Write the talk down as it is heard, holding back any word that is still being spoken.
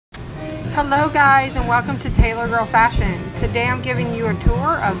Hello guys, and welcome to Taylor Girl Fashion. Today I'm giving you a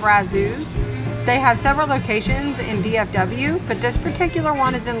tour of Razzoos. They have several locations in DFW, but this particular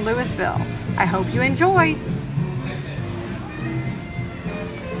one is in Lewisville. I hope you enjoy.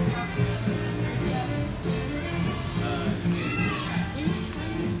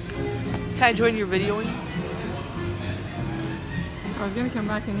 Can I join your videoing? I was gonna come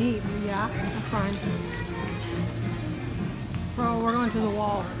back and eat, but yeah, that's fine. Bro, we're going to the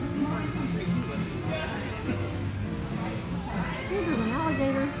wall. Ooh, there's an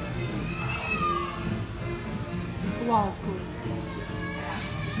alligator. The wall is cool.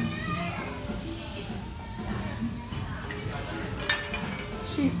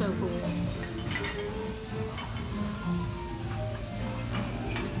 She's so cool.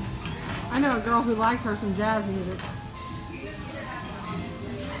 I know a girl who likes her some jazz music.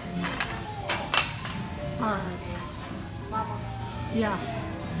 Alright. Mama. Yeah.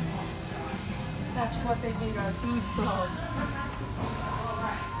 That's what they made our food from.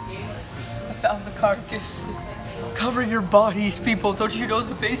 I found the carcass. Cover your bodies, people. Don't you know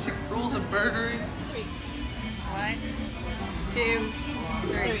the basic rules of murdering? 3. 1, 2,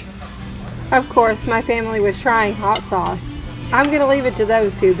 3. Of course, my family was trying hot sauce. I'm going to leave it to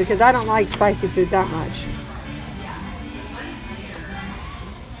those two because I don't like spicy food that much.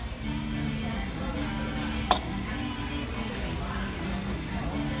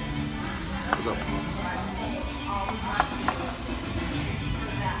 What's up?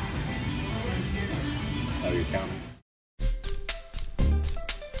 Oh, you're counting.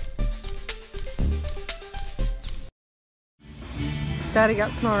 Daddy got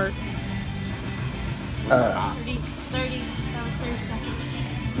smart. 30, that was 30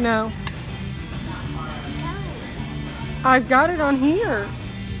 seconds. No. I've got it on here.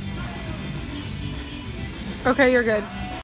 Okay, you're good.